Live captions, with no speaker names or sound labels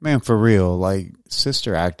Man, for real, like,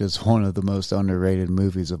 Sister Act is one of the most underrated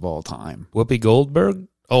movies of all time. Whoopi Goldberg?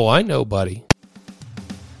 Oh, I know, buddy.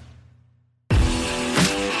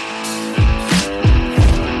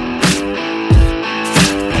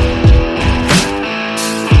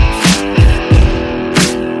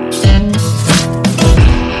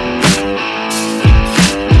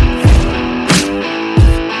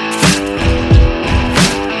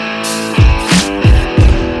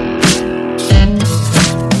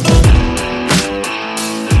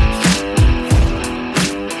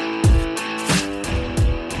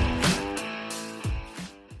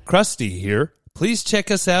 Crusty here. Please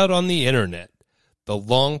check us out on the internet. The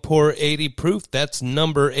Long Pour 80 Proof, that's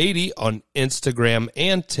number 80 on Instagram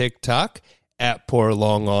and TikTok, at Pour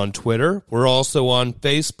Long on Twitter. We're also on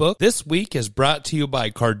Facebook. This week is brought to you by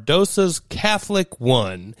Cardosa's Catholic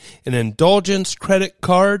One, an indulgence credit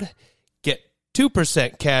card. Get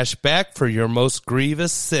 2% cash back for your most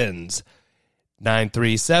grievous sins.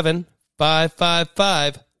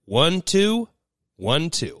 937-555-1212.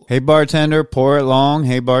 Hey, bartender, pour it long.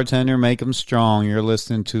 Hey, bartender, make them strong. You're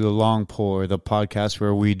listening to The Long Pour, the podcast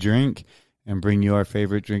where we drink and bring you our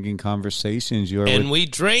favorite drinking conversations. We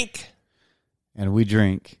drink. And we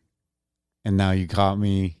drink. And now you caught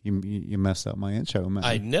me. You messed up my intro, man.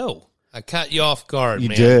 I know. I caught you off guard,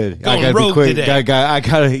 man. You did. Going I gotta rogue be quick. today.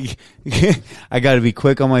 I gotta be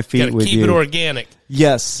quick on my feet gotta with keep you. Keep it organic.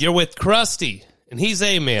 Yes. You're with Crusty, and he's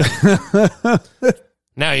A-Man.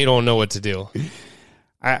 Now you don't know what to do.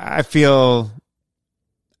 I feel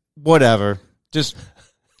whatever. Just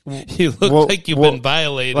you look like you've been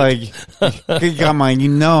violated. Like, come on, you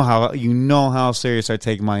know how serious I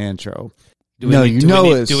take my intro. Do we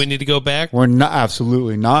need to go back? We're not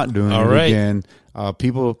absolutely not doing All it right. again.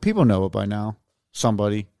 People know it by now.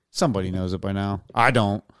 Somebody knows it by now. I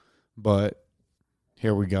don't, but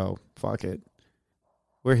here we go. Fuck it.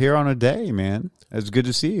 We're here on a day, man. It's good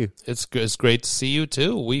to see you. It's great to see you,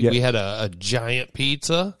 too. We had a giant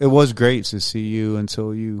pizza. It was great to see you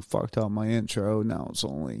until you fucked up my intro. Now it's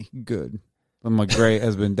only good. And my great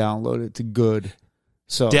has been downloaded to good.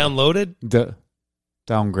 So Downloaded?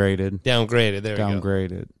 Downgraded. Downgraded, there you go.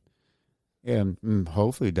 Downgraded. And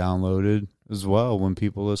hopefully downloaded as well when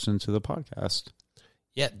people listen to the podcast.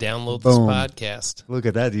 Yeah, download this podcast. Look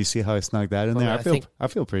at that. Do you see how I snuck that in there? I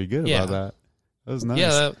feel pretty good about that. That was nice.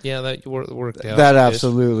 That worked out. That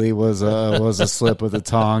absolutely was a slip of the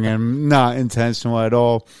tongue and not intentional at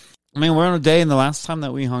all. I mean, we're on a day, and the last time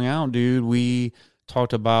that we hung out, dude, we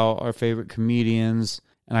talked about our favorite comedians,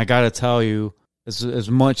 and I got to tell you, as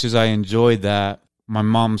much as I enjoyed that, my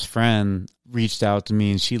mom's friend reached out to me,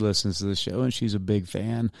 and she listens to the show, and she's a big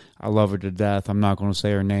fan. I love her to death. I'm not going to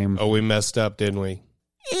say her name. Oh, we messed up, didn't we?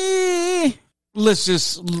 Let's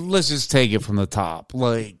just take it from the top.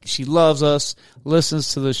 Like, she loves us,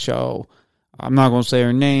 listens to the show. I'm not going to say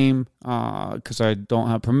her name because I don't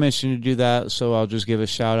have permission to do that, so I'll just give a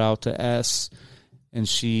shout out to S. And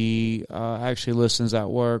she actually listens at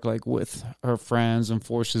work, like, with her friends and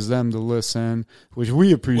forces them to listen, which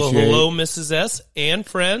we appreciate. Well, hello, Mrs. S. and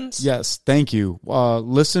friends. Yes, thank you.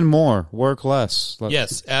 Listen more, work less.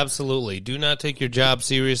 Yes, absolutely. Do not take your job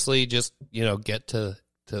seriously. Just, get to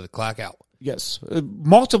the clock out. Yes,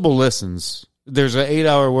 multiple listens. There's an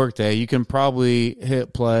 8-hour workday. You can probably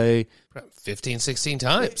hit play 15, 16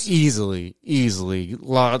 times. Easily.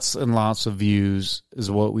 Lots and lots of views is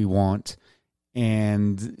what we want.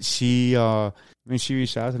 And she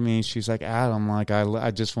reached out to me and she's like, Adam, like, I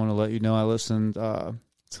just want to let you know I listened to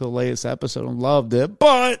the latest episode and loved it.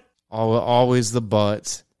 But, always the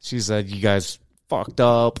but. She said, you guys fucked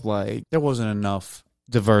up. Like, there wasn't enough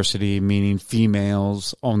diversity, meaning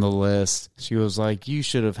females, on the list. She was like, you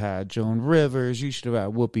should have had Joan Rivers, you should have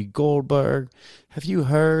had Whoopi Goldberg. Have you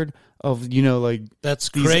heard of, that's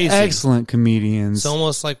these crazy, excellent comedians? It's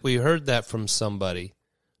almost like we heard that from someone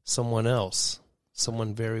else,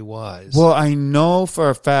 someone very wise. Well, I know for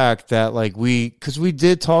a fact that because we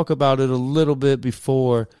did talk about it a little bit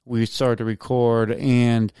before we started to record,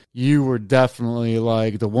 and you were definitely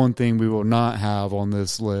like, the one thing we will not have on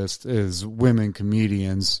this list is women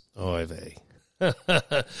comedians. Oh, they.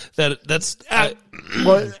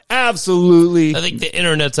 Absolutely. I think the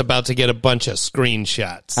internet's about to get a bunch of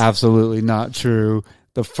screenshots. Absolutely not true.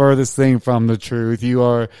 The furthest thing from the truth. You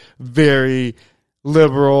are very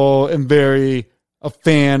liberal and very a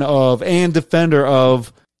fan of and defender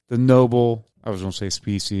of the noble, I was going to say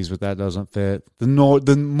species, but that doesn't fit. The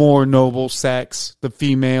more noble sex, the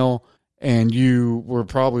female, and you were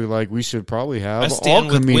probably like, we should probably have all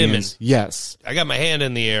comedians. With women. Yes. I got my hand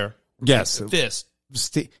in the air. Yes. Fist.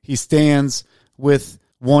 He stands with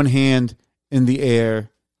one hand in the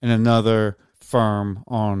air and another firm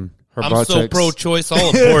on her I'm buttocks. so pro-choice. I'll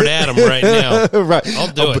abort Adam right now. Right.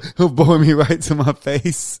 I'll do it. He'll bore me right to my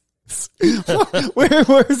face.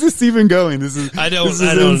 where is this even going? I don't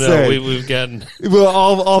know. We've gotten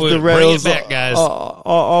off the rails. Bring it back, guys.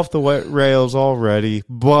 Off the rails already.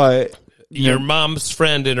 But your mom's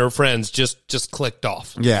friend and her friends just clicked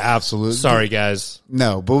off. Yeah, absolutely. Sorry, guys.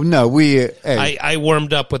 No, we. Hey. I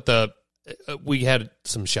warmed up with we had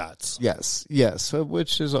some shots. Yes,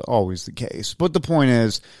 which is always the case. But the point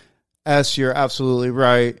is, S, you're absolutely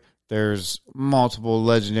right. There's multiple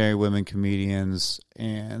legendary women comedians,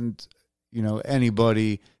 and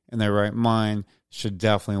anybody in their right mind should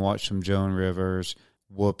definitely watch some Joan Rivers,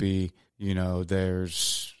 Whoopi.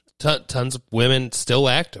 There's tons of women still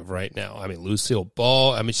active right now. I mean, Lucille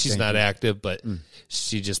Ball. I mean, she's not active, but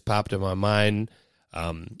she just popped in my mind.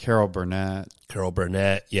 Carol Burnett,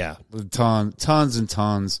 yeah, tons and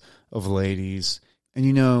tons of ladies,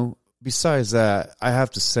 and besides that, I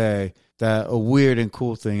have to say that a weird and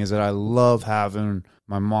cool thing is that I love having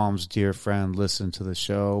my mom's dear friend listen to the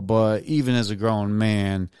show. But even as a grown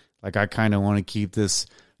man, like, I kind of want to keep this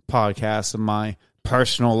podcast in my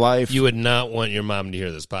personal life. You would not want your mom to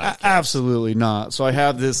hear this podcast. Absolutely not. So I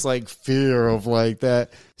have this fear of that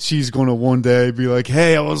she's going to one day be like,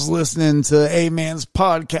 hey, I was listening to A-Man's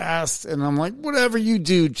podcast. And I'm like, whatever you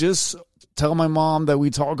do, just tell my mom that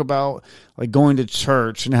we talk about going to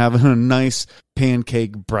church and having a nice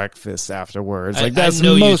pancake breakfast afterwards. That's I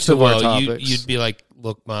know most you of our topics. You'd be like,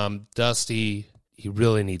 look, Mom, Dusty, he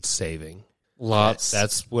really needs saving. Lots.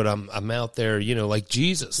 That's what I'm out there, like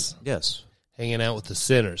Jesus. Yes. Hanging out with the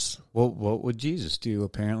sinners. Well, what would Jesus do?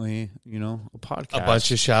 Apparently, a podcast. A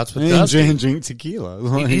bunch of shots with Dusty. And drink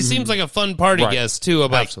tequila. He seems like a fun party guest, too,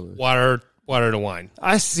 about Absolutely. water to wine.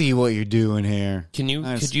 I see what you're doing here. Could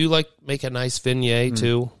you make a nice vignette,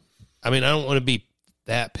 too? I mean, I don't want to be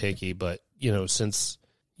that picky, but, since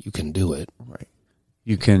you can do it. Right.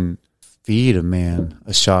 You can feed a man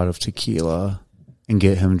a shot of tequila and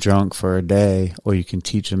get him drunk for a day, or you can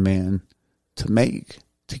teach a man to make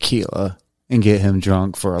tequila and get him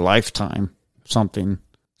drunk for a lifetime. Something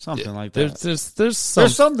like that. There's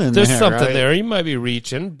something right? there. You might be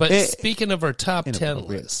reaching. But speaking of our top 10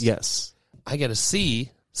 list, yes, I got to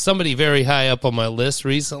see somebody very high up on my list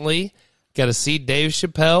recently. Got to see Dave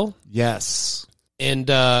Chappelle. Yes. And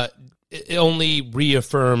it only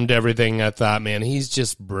reaffirmed everything I thought, man. He's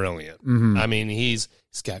just brilliant. Mm-hmm. I mean, he's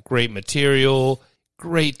got great material,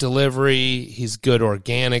 great delivery. He's good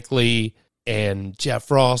organically. And Jeff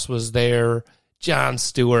Ross was there. Jon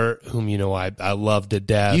Stewart, whom I love to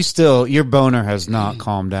death. Your boner has not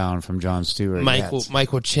calmed down from Jon Stewart.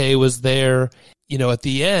 Michael Che was there. At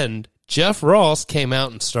the end, Jeff Ross came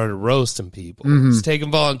out and started roasting people. Mm-hmm. He's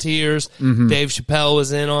taking volunteers. Mm-hmm. Dave Chappelle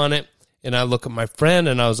was in on it. And I look at my friend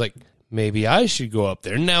and I was like, maybe I should go up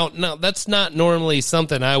there. Now, that's not normally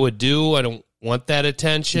something I would do. I don't want that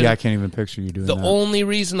attention. Yeah, I can't even picture you doing that. The only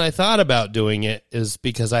reason I thought about doing it is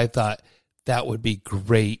because I thought that would be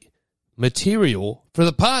great material for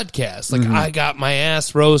the podcast. I got my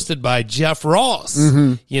ass roasted by Jeff Ross.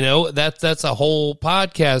 Mm-hmm. That's a whole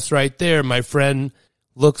podcast right there. My friend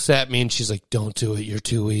looks at me and she's like, don't do it. You're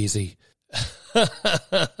too easy.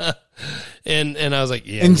 and I was like,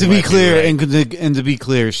 yeah. And to be clear, right. and to be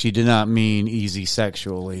clear, she did not mean easy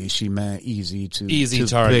sexually. She meant easy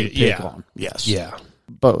target. Pick on. Yes. Yeah.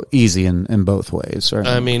 But easy in both ways. Right?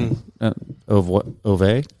 I mean, of what?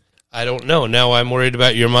 Ove? I don't know. Now I'm worried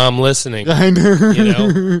about your mom listening. I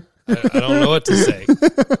know. I don't know what to say.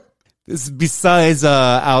 Besides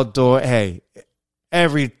outdoor, hey,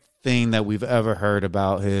 everything that we've ever heard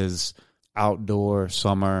about his outdoor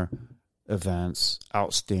summer events,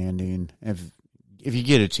 outstanding. If you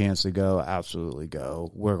get a chance to go, absolutely go.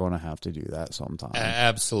 We're going to have to do that sometime.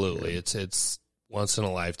 Absolutely. It's once in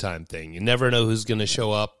a lifetime thing. You never know who's going to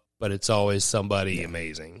show up, but it's always somebody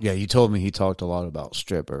amazing. Yeah, you told me he talked a lot about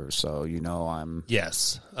strippers, so I'm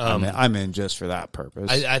I'm in just for that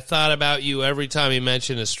purpose. I thought about you every time he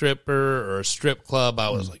mentioned a stripper or a strip club.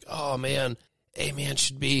 I was like, oh man, A-Man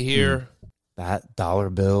should be here. That dollar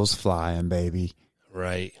bill's flying, baby.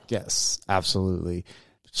 Right. Yes, absolutely.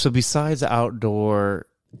 So besides outdoor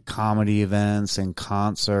comedy events and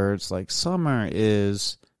concerts, summer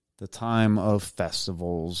is the time of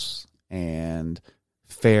festivals and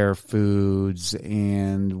fair foods,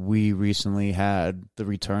 and we recently had the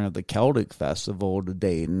return of the Celtic Festival to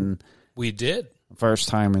Dayton. We did. First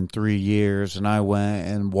time in 3 years, and I went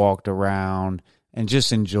and walked around and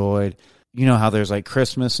just enjoyed. You know how there's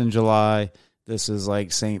Christmas in July? This is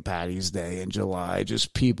St. Patty's Day in July.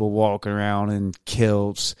 Just people walking around in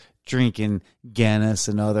kilts, drinking Guinness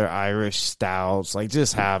and other Irish stouts, like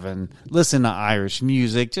just listen to Irish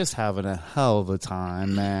music, just having a hell of a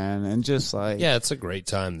time, man. And just like, yeah, it's a great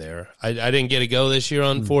time there. I didn't get to go this year,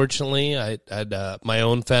 unfortunately. I had my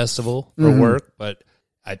own festival for work, but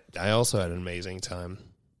I also had an amazing time.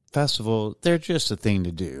 Festival, they're just a thing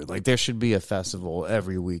to do. Like there should be a festival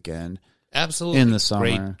every weekend. Absolutely. In the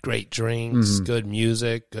summer. Great drinks, good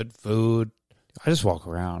music, good food. I just walk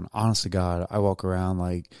around. Honest to God, I walk around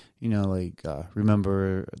like,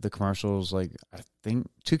 remember the commercials? Like, I think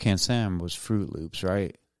Toucan Sam was Fruit Loops,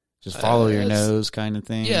 right? Just follow your nose kind of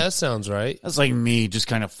thing. Yeah, that sounds right. That's like me just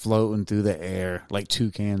kind of floating through the air like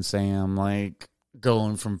Toucan Sam, like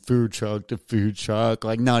going from food truck to food truck,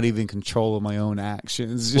 like not even controlling my own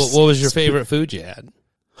actions. What was your favorite food you had?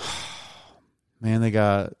 Man,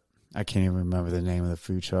 I can't even remember the name of the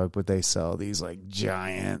food truck, but they sell these like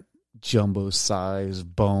giant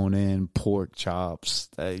jumbo-sized bone-in pork chops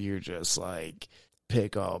that you're just like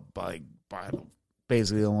pick up like by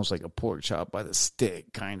basically almost like a pork chop by the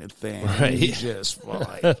stick kind of thing. Right. You just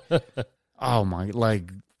like, oh my, like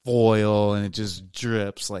foil, and it just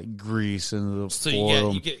drips like grease into the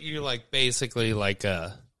foil. You're like basically like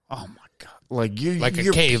a, oh my God, like you're a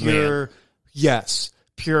caveman. Pure, yes,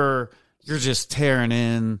 pure. You're just tearing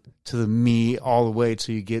in to the meat all the way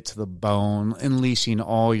till you get to the bone, unleashing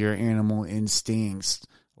all your animal instincts.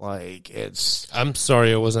 Like I'm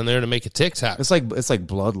sorry I wasn't there to make a TikTok. It's like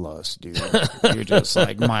bloodlust, dude. You're just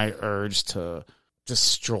like my urge to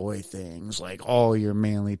destroy things. Like all your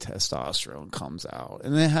manly testosterone comes out,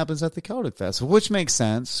 and then it happens at the Celtic Festival, which makes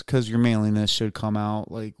sense because your manliness should come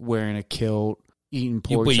out like wearing a kilt, eating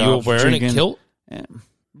pork chops. You were wearing a kilt? Yeah.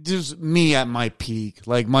 Just me at my peak.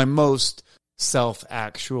 Like my most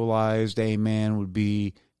self-actualized A-man would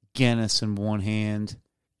be Guinness in one hand,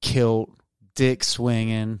 kilt, dick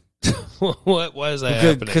swinging. Why is that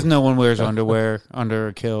happening? Because no one wears underwear under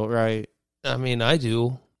a kilt, right? I mean, I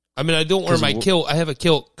do. I mean, I don't wear my kilt. I have a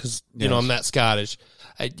kilt because, I'm not Scottish.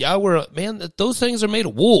 I wear, those things are made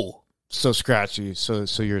of wool. So scratchy. So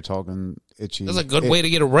you're talking itchy. That's a good way to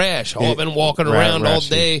get a rash. I've been walking around all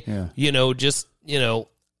day, you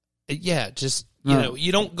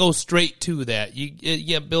don't go straight to that.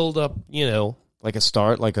 You build up, like a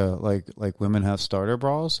start, like women have starter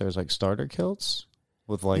bras. There's like starter kilts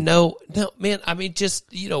with like no, man. I mean, just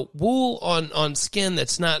wool on skin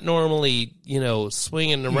that's not normally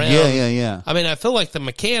swinging around. Yeah. I mean, I feel like the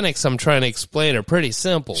mechanics I'm trying to explain are pretty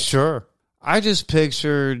simple. Sure, I just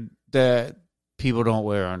pictured that people don't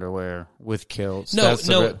wear underwear with kilts.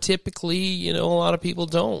 Typically, a lot of people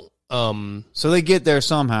don't. So they get there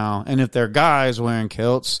somehow, and if they're guys wearing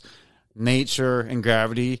kilts, nature and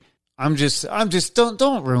gravity. I'm just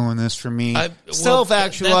don't ruin this for me.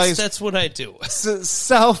 Self-actualize. That's what I do.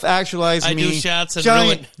 Self-actualize me. I do shots and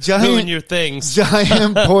ruin your things.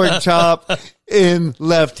 Giant pork chop in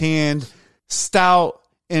left hand, stout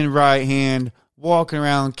in right hand, walking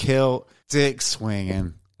around kilt, dick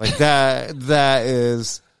swinging. Like that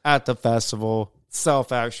is at the festival.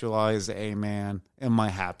 Self-actualized A-man in my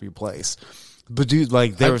happy place. But dude,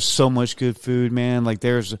 like there was so much good food, man. Like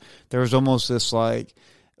there was almost this like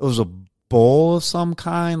it was a bowl of some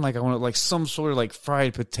kind. Like I wanted like some sort of like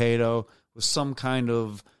fried potato with some kind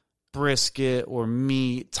of brisket or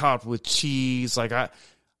meat topped with cheese. Like I'm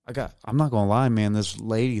not gonna lie, man. This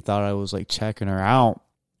lady thought I was like checking her out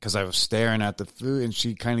because I was staring at the food, and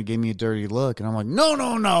she kind of gave me a dirty look, and I'm like, no,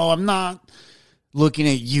 I'm not looking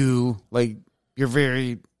at you. Like you're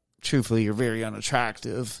very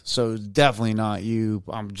unattractive, so definitely not you.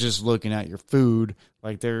 I'm just looking at your food.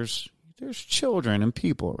 Like there's children and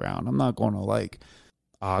people around. I'm not going to like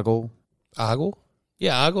ogle. Ogle?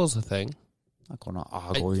 Yeah, ogle's a thing. I'm not going to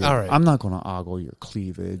ogle you. All right. I'm not going to ogle your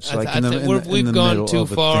cleavage. We've gone too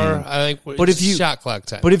far. I think it's shot clock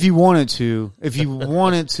time. But if you wanted to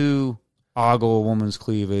ogle a woman's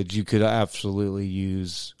cleavage, you could absolutely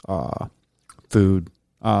use food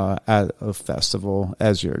at a festival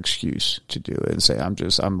as your excuse to do it and say, I'm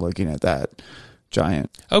looking at that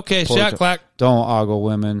giant. Okay, shot clock. Don't ogle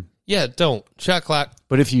women. Yeah, don't. Shot clock.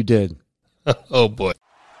 But if you did. Oh, boy.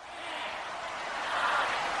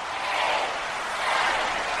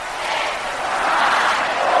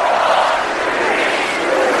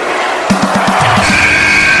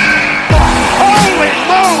 Holy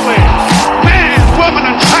moly! Man, woman,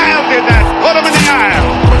 and child did that. Put them in the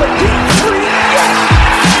aisle.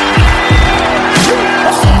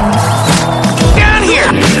 Down here!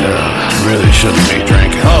 Yeah, really shouldn't be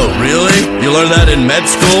drinking. Oh, really? You learned that in med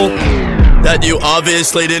school? That you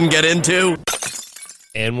obviously didn't get into?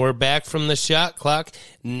 And we're back from the shot clock.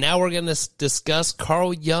 Now we're going to discuss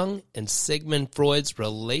Carl Jung and Sigmund Freud's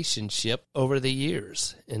relationship over the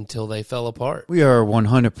years until they fell apart. We are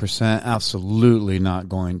 100% absolutely not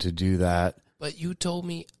going to do that. But you told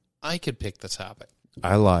me I could pick the topic.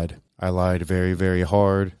 I lied. I lied very, very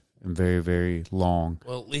hard and very, very long.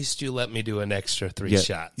 Well, at least you let me do an extra 3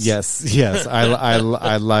 shots. Yes. I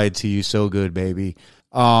lied to you so good, baby.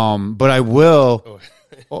 But I will...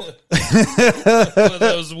 Oh,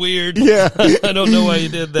 that was weird. Yeah. I don't know why you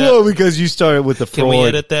did that. Well, because you started with the Freud. Can we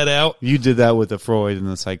edit that out? You did that with the Freud and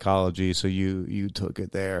the psychology, so you took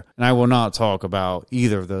it there. And I will not talk about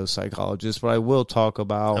either of those psychologists, but I will talk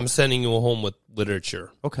about... I'm sending you home with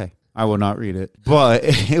literature. Okay. I will not read it. But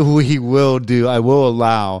I will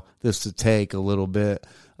allow this to take a little bit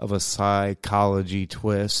of a psychology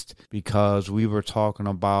twist, because we were talking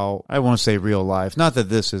about, I won't say real life, not that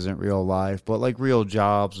this isn't real life, but like real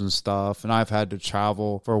jobs and stuff. And I've had to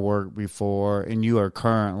travel for work before, and you are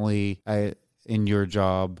currently in your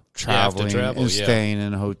job traveling and staying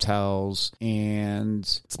in hotels, and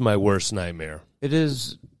it's my worst nightmare. It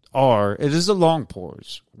is a long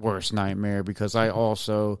pour's worst nightmare, because I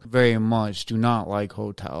also very much do not like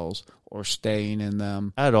hotels or staying in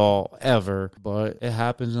them at all, ever. But it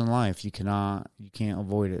happens in life. You can't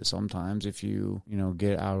avoid it sometimes if you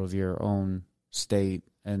get out of your own state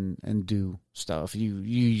and do stuff.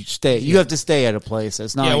 You have to stay at a place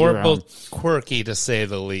that's not your we're own. both quirky, to say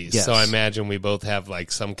the least. Yes. So I imagine we both have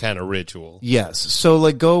like some kind of ritual. Yes. So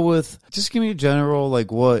like just give me a general,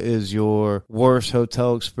 like, what is your worst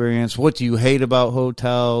hotel experience? What do you hate about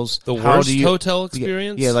hotels? The worst hotel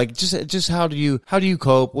experience? Yeah, like just how do you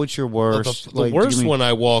cope? What's your worst? The worst one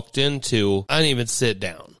I walked into, I didn't even sit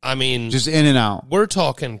down. I mean, just in and out. We're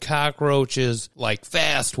talking cockroaches, like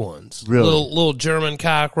fast ones. Really? Little German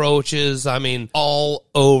cockroaches. I mean, all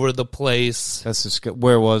over the place.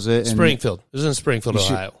 Where was it? Springfield. It was in Springfield,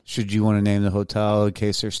 Ohio. Should you want to name the hotel in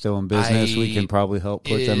case they're still in business? We can probably help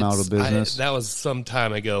put them out of business. That was some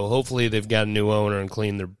time ago. Hopefully they've got a new owner and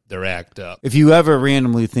cleaned their act up. If you ever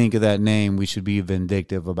randomly think of that name, we should be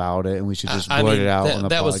vindictive about it, and we should just blurt it out on the podcast.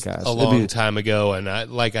 That was a long time ago,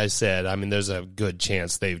 and like I said, I mean, there's a good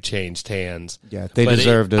chance they've changed hands. Yeah, they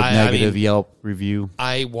deserved a negative Yelp review.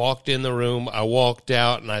 I walked in the room, I walked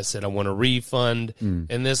out, and I said, I want a refund.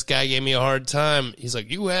 And this guy gave me a hard time. He's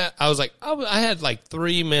like, I was like, I had like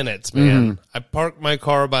 3 minutes, man. I parked my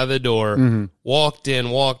car by the door, walked in,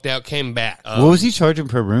 walked out, came back. What was he charging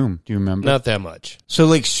per room? Do you remember? Not that much. So,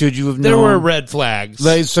 like, should you have known? There were red flags.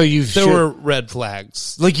 Like, there were red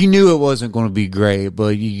flags. Like, you knew it wasn't going to be great,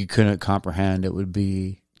 but you couldn't comprehend it would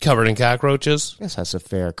be covered in cockroaches. I guess that's a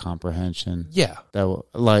fair comprehension. Yeah.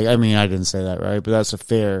 I mean, I didn't say that right, but that's a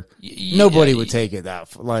fair. Nobody would take it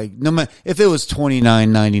that like no matter if it was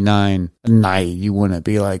 $29.99 a night, you wouldn't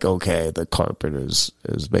be like, okay, the carpet is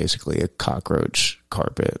basically a cockroach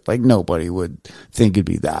carpet. Like nobody would think it'd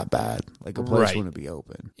be that bad. Like a place wouldn't be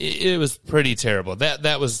open. It was pretty terrible.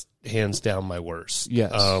 That was hands down my worst.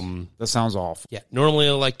 Yes. That sounds awful. Yeah. Normally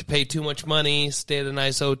I like to pay too much money, stay at a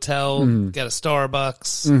nice hotel, get a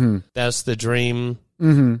Starbucks. That's the dream.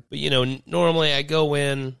 But normally I go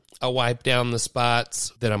in, I wipe down the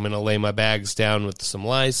spots, then I'm going to lay my bags down with some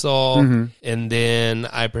Lysol, and then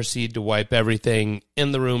I proceed to wipe everything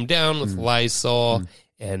in the room down with Lysol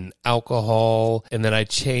and alcohol, and then I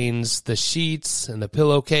change the sheets and the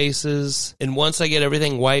pillowcases. And once I get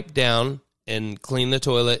everything wiped down and clean the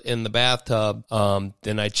toilet in the bathtub,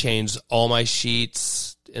 then I change all my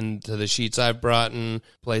sheets into the sheets I've brought and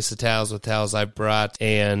place the towels with towels I've brought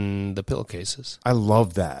and the pillowcases. I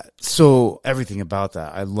love that. So everything about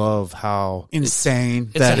that, I love how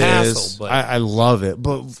insane it's that a hassle, is. but I love it.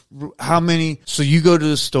 But how many? So you go to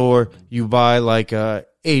the store, you buy like a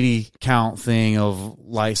 80 count thing of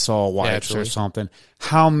Lysol wipes or something.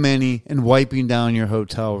 How many, in wiping down your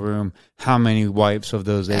hotel room, how many wipes of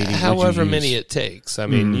those 80 however would you many use? it takes. I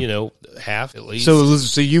mean, half at least.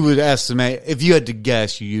 So you would estimate, if you had to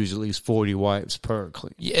guess, you use at least 40 wipes per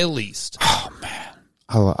clean. Yeah, at least. Oh, man.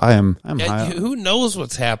 I'm high. Who knows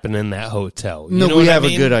what's happened in that hotel? We have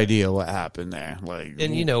a good idea what happened there. Like,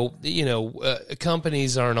 and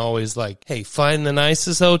companies aren't always like, "Hey, find the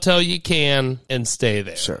nicest hotel you can and stay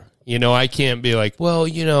there." Sure. You know, I can't be like, well,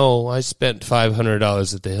 you know, I spent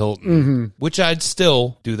 $500 at the Hilton, which I'd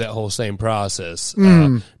still do that whole same process.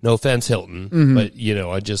 No offense, Hilton, but you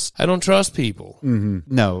know, I don't trust people.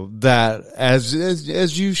 No, that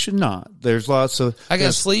as you should not. There's lots of. I got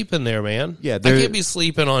to sleep in there, man. Yeah, I can't be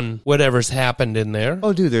sleeping on whatever's happened in there.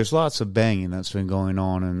 Oh, dude, there's lots of banging that's been going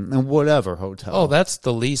on in whatever hotel. Oh, that's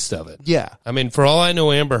the least of it. Yeah. I mean, for all I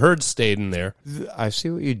know, Amber Heard stayed in there. I see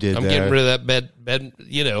what you did I'm there. getting rid of that bed,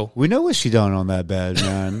 you know. We know what she done on that bed,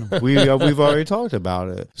 man. We've already talked about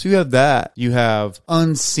it. So you have that. You have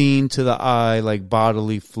unseen to the eye, like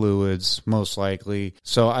bodily fluids, most likely.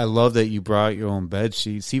 So I love that you brought your own bed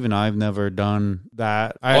sheets. Even I've never done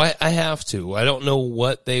that. I have to. I don't know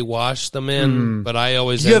what they wash them in, but I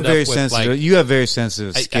always you end have very up with sensitive. like, You have very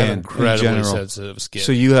sensitive I skin. have incredibly in general. sensitive skin.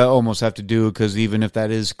 So you almost have to do it because even if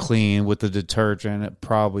that is clean with the detergent, it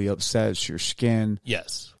probably upsets your skin.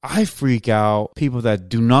 Yes. I freak out people that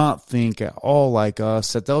do not think at all like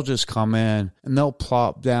us, that they'll just come in and they'll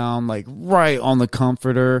plop down like right on the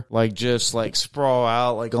comforter, like just like sprawl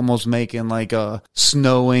out, like almost making like a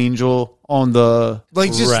snow angel on the,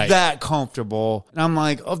 like just that comfortable. And I'm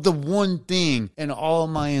like, of the one thing in all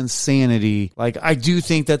my insanity, like I do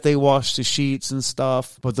think that they wash the sheets and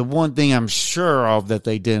stuff, but the one thing I'm sure of that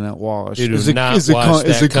they didn't wash is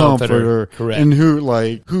a comforter. Correct. And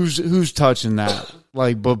who's touching that?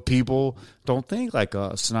 Like, but people don't think like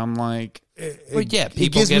us. And I'm like, Well, yeah,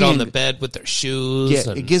 people get on the bed with their shoes.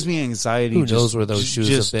 Yeah, it gives me anxiety. Who knows where those shoes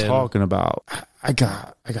just have been? Talking about, I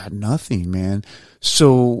got nothing, man.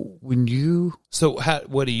 So when you,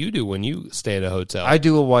 what do you do when you stay at a hotel? I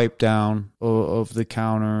do a wipe down of the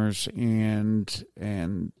counters and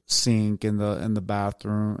sink in the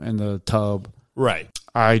bathroom and the tub. Right.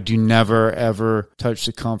 I do never ever touch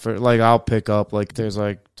the comfort. Like I'll pick up like there's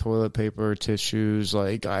like toilet paper, tissues.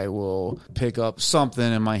 Like I will pick up something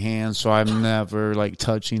in my hand, so I'm never like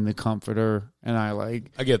touching the comforter. And I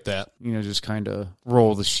get that. You know, just kind of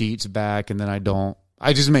roll the sheets back, and then I don't.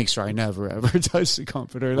 I just make sure I never ever touch the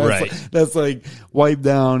comforter. That's like wipe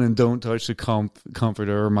down and don't touch the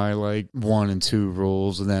comforter. My like 1 and 2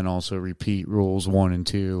 rules, and then also repeat rules 1 and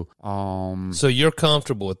 2. So you're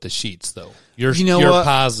comfortable with the sheets, though. You're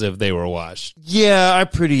positive they were washed. Yeah, I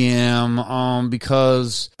pretty am.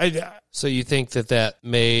 Because So you think that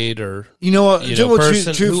maid or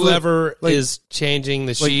person, whoever is changing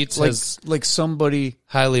the sheets is like somebody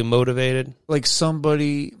highly motivated? Like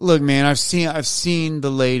somebody, look, man, I've seen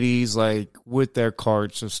the ladies like with their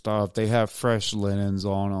carts of stuff. They have fresh linens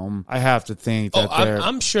on them. I have to think that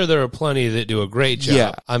I'm sure there are plenty that do a great job.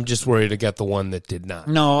 Yeah. I'm just worried to get the one that did not.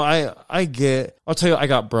 No, I'll tell you, I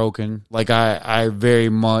got broken. Like I very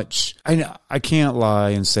much, I can't lie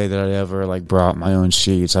and say that I ever like brought my own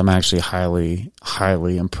sheets. I'm actually highly,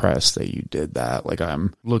 highly impressed that you did that. Like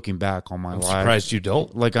I'm looking back on my life. I'm surprised you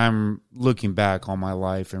don't. Like I'm looking back on my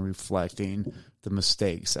life and reflecting the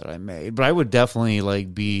mistakes that I made. But I would definitely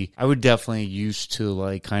used to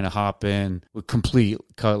like kind of hop in with complete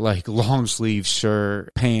cut, like long sleeve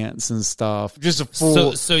shirt, pants and stuff. Just a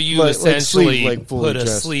full. So you essentially put a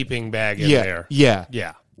sleeping bag in there. Yeah.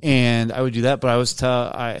 Yeah. And I would do that, but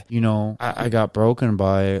I got broken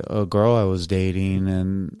by a girl I was dating,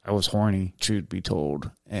 and I was horny, truth be told.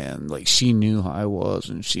 And like she knew how I was,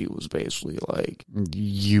 and she was basically like,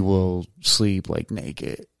 "You will sleep like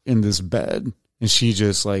naked in this bed." And she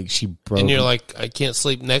just like, she broke. And you're like, I can't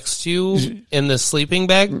sleep next to you in the sleeping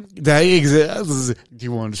bag? That exists. Do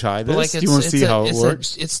you want to try this? Do you want to see how it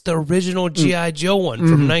works? It's the original G.I. Joe one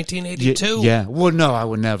from 1982. Yeah. Well, no, I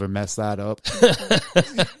would never mess that up.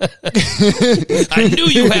 I knew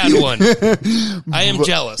you had one. I am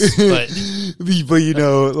jealous, but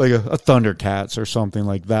like a Thundercats or something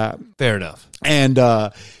like that. Fair enough. And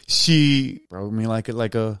she broke me like a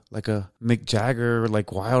Mick Jagger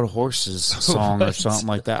like Wild Horses song or something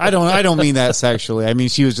like that. I don't mean that sexually. I mean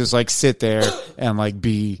she was just like sit there and like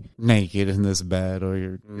be naked in this bed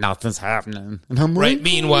or nothing's happening. And I'm right. Like,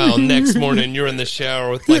 meanwhile, next morning you're in the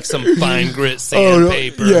shower with like some fine grit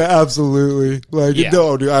sandpaper. Yeah, absolutely. Like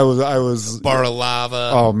no, dude, I was a bar of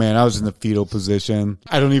lava. Oh man, I was in the fetal position.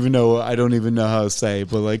 I don't even know how to say,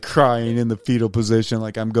 but like crying in the fetal position,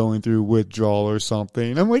 like I'm going through withdrawal or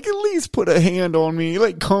something. I'm like, at least put a hand on me,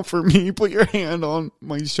 like comfort me, put your hand on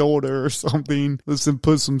my shoulder or something. Listen,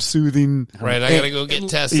 put some soothing. Right, I gotta go get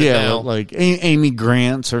tested now. Like Amy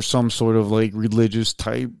Grant's or some sort of like religious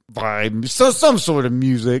type vibe, so some sort of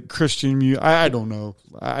music, Christian music. I don't know.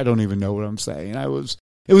 I don't even know what I'm saying.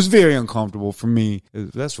 It was very uncomfortable for me.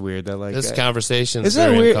 That's weird. That like This conversation is isn't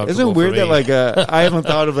very weird? uncomfortable Isn't it weird for me. that like I haven't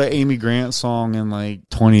thought of an Amy Grant song in like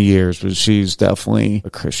 20 years, but she's definitely a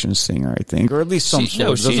Christian singer, I think, or at least some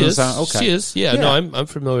sort. She Doesn't is. sound- okay. She is. Yeah, no, I'm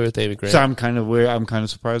familiar with Amy Grant. So I'm kind of weird. I'm kind of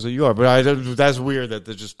surprised that you are, but that's weird that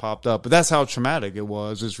just popped up. But that's how traumatic it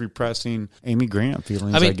was. Is repressing Amy Grant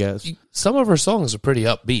feelings. I guess some of her songs are pretty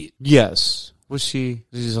upbeat. yes. Was she?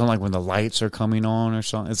 Is on like when the lights are coming on or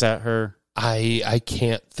something? Is that her? I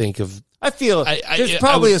can't think of. I feel there's I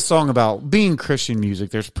probably was- a song about being Christian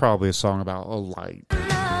music. There's probably a song about a light.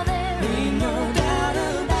 Ain't no doubt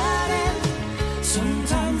about it.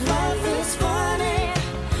 Sometimes life is funny.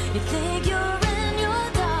 You think you're in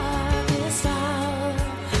your darkest hour,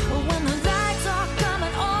 but when the lights are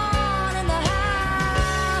coming on in the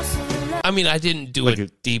house of love. I mean, I didn't do a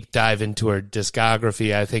deep dive into her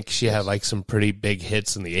discography. I think she had like some pretty big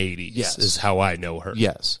hits in the 80s. Yes. Is how I know her.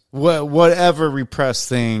 Yes. Whatever repressed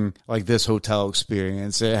thing like this hotel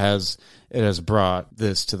experience, it has brought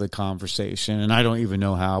this to the conversation, and I don't even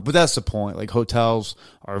know how. But that's the point. Like hotels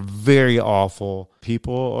are very awful.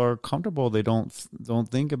 People are comfortable. They don't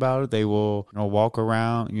think about it. They will walk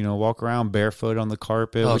around barefoot on the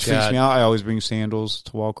carpet, which freaks me out. I always bring sandals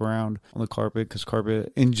to walk around on the carpet because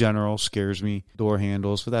carpet in general scares me. Door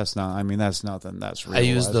handles, but that's nothing. That's real. I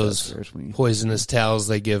use those poisonous towels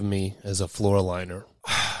they give me as a floor liner.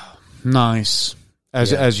 Nice,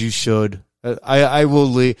 as you should. I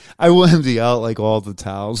will empty out like all the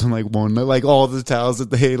towels and like all the towels that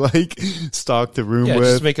they like stock the room with.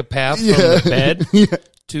 Just make a path from the bed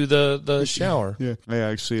to the shower. Yeah, I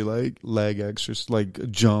actually like leg exercise, like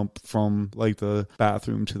jump from like the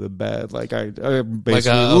bathroom to the bed. Like I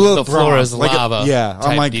basically like the floor is lava. I'm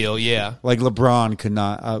type like deal. Yeah, like LeBron could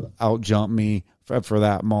not out jump me. For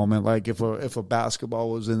that moment, like if a basketball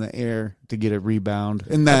was in the air to get a rebound,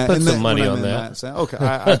 and that put some money on that. Okay,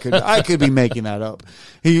 I could be making that up.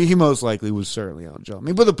 He most likely would certainly outjump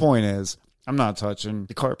me. But the point is, I'm not touching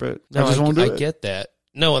the carpet. No, I just won't do it. I get that.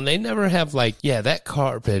 No, and they never have that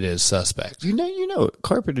carpet is suspect. You know,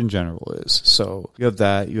 carpet in general is. So you have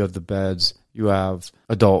that. You have the beds. You have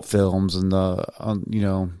adult films and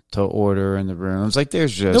to order in the rooms. Like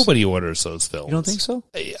there's just nobody orders those films. You don't think so?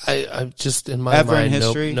 I just in my Ever mind, in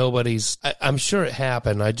history? nobody's. I'm sure it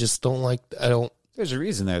happened. I just don't like. I don't. There's a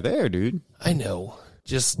reason they're there, dude. I know.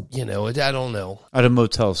 Just I don't know. At a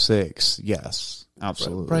Motel 6, yes,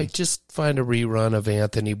 absolutely. Right. Just find a rerun of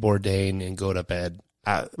Anthony Bourdain and go to bed.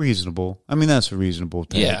 Reasonable. I mean, that's a reasonable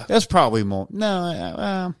take. Yeah. That's probably more.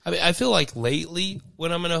 No. I mean, I feel like lately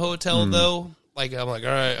when I'm in a hotel, though, like I'm like, all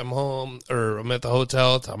right, I'm home or I'm at the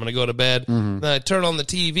hotel. I'm going to go to bed. Then I turn on the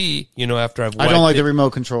TV, after I've wiped I don't like the remote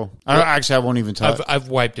control. I won't even touch it. I've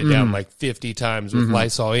wiped it down like 50 times with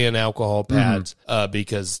Lysol and alcohol pads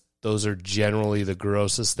because those are generally the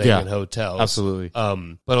grossest thing in hotels. Absolutely.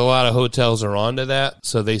 But a lot of hotels are onto that,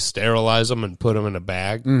 so they sterilize them and put them in a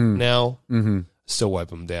bag now. Still wipe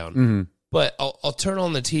them down. But I'll turn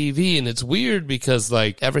on the TV, and it's weird because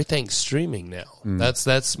like everything's streaming now.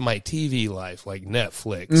 That's my TV life, like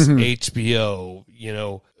Netflix, HBO,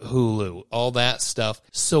 Hulu, all that stuff.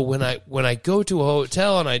 So when I go to a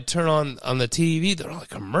hotel and I turn on the TV, they're all like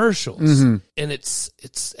commercials, and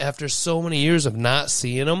it's after so many years of not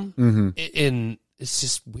seeing them, and it's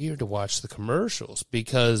just weird to watch the commercials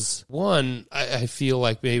because one, I feel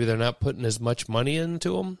like maybe they're not putting as much money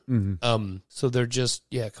into them. So they're just,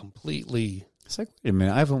 completely. It's like, wait a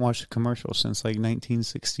minute, I haven't watched a commercial since like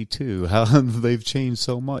 1962. How they've changed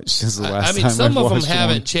so much since the last time some I've of them watched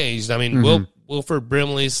haven't one. changed. I mean, Wilford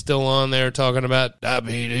Brimley's still on there talking about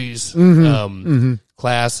diabetes.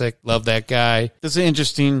 Classic. Love that guy. It's an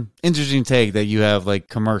interesting take that you have like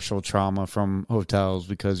commercial trauma from hotels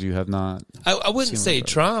because you have not. I wouldn't say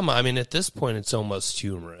trauma. I mean, at this point, it's almost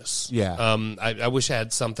humorous. Yeah. I wish I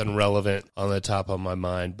had something relevant on the top of my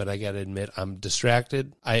mind, but I got to admit, I'm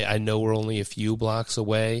distracted. I know we're only a few blocks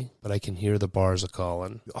away, but I can hear the bars are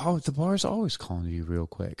calling. Oh, the bar's always calling you real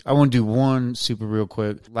quick. I want to do one super real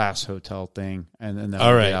quick last hotel thing, and then we'll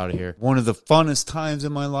get out of here. One of the funnest times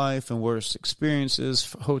in my life and worst experiences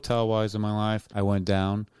hotel-wise in my life, I went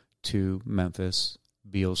down to Memphis,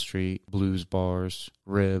 Beale Street, blues bars,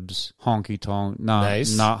 ribs, honky tonk. Not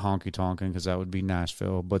honky tonkin' because that would be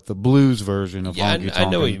Nashville, but the blues version of honky tonk. I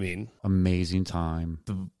know what you mean. Amazing time.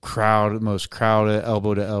 The most crowded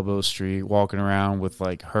elbow to elbow street, walking around with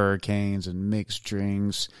like hurricanes and mixed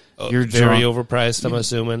drinks. You're very overpriced, I'm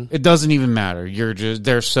assuming. It doesn't even matter.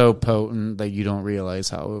 They're so potent that you don't realize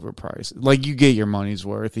how overpriced. Like you get your money's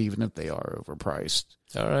worth even if they are overpriced.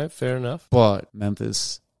 All right, fair enough. But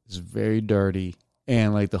Memphis is very dirty.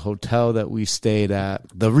 and like the hotel that we stayed at,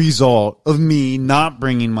 the result of me not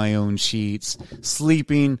bringing my own sheets,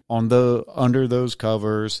 sleeping on under those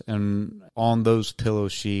covers and on those pillow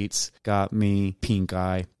sheets got me pink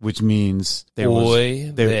eye, which means there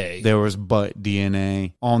was butt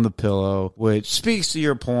DNA on the pillow, which speaks to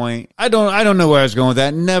your point. I don't know where I was going with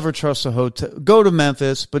that. Never trust a hotel. Go to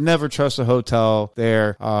Memphis, but never trust a hotel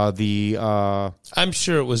there. I'm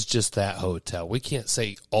sure it was just that hotel. We can't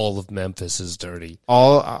say all of Memphis is dirty.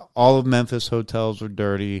 All of Memphis hotels are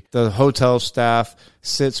dirty. The hotel staff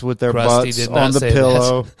sits with their Crusty butts on the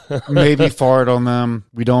pillow, maybe fart on them.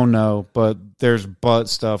 We don't know, but there's butt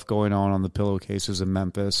stuff going on the pillowcases in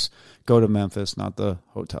Memphis. Go to Memphis, not the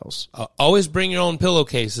hotels. Always bring your own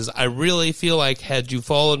pillowcases. I really feel like had you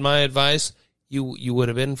followed my advice, you would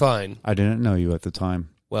have been fine. I didn't know you at the time.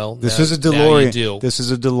 Well, this now, is a DeLorean. now you do. This is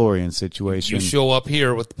a DeLorean situation. You show up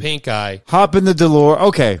here with the pink eye. Hop in the DeLorean.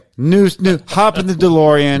 Okay, new. Hop in the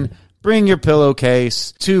DeLorean. Bring your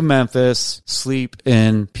pillowcase to Memphis. Sleep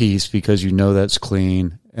in peace because you know that's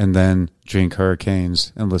clean. And then drink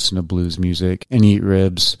Hurricanes and listen to blues music and eat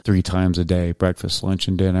ribs 3 times a day, breakfast, lunch,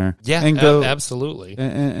 and dinner. Yeah, and go, absolutely.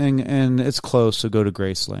 And it's close, so go to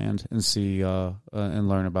Graceland and see and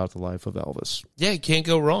learn about the life of Elvis. Yeah, you can't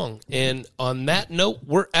go wrong. And on that note,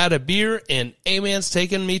 we're out of beer, and A-Man's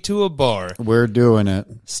taking me to a bar. We're doing it.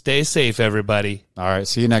 Stay safe, everybody. All right,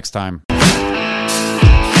 see you next time.